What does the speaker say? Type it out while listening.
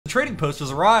Trading post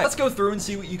has arrived. Let's go through and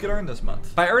see what you can earn this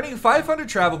month. By earning 500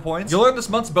 travel points, you'll earn this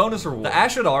month's bonus reward, the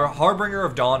Ashadar Harbinger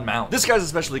of Dawn mount. This guy's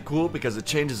especially cool because it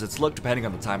changes its look depending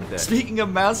on the time of day. Speaking of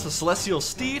mounts, the Celestial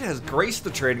Steed has graced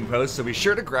the trading post, so be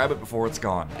sure to grab it before it's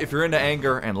gone. If you're into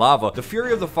anger and lava, the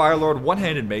Fury of the Fire Lord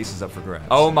one-handed mace is up for grabs.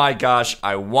 Oh my gosh,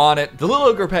 I want it. The Little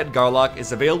Ogre Pet Garlock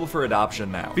is available for adoption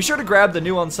now. Be sure to grab the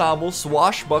new ensemble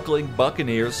Swashbuckling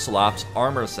Buccaneers Slops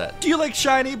armor set. Do you like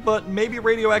shiny but maybe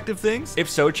radioactive things? If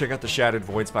so, check out the Shattered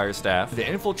Voidspire staff. The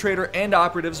Infiltrator and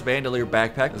Operative's Bandolier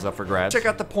backpack is up for grabs. Check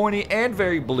out the pointy and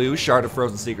very blue Shard of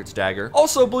Frozen Secrets dagger.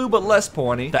 Also blue but less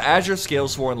pointy. The Azure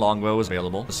Scalesworn longbow is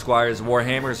available. The Squire's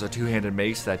Warhammer is a two-handed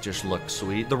mace that just looks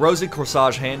sweet. The Rosy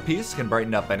Corsage handpiece can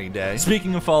brighten up any day.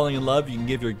 Speaking of falling in love, you can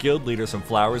give your guild leader some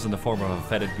flowers in the form of a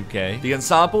fetid bouquet. The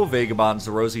Ensemble Vagabond's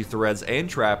Rosy Threads and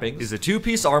Trappings is a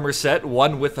two-piece armor set,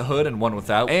 one with the hood and one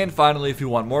without. And finally, if you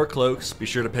want more cloaks, be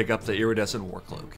sure to pick up the Iridescent War Cloak.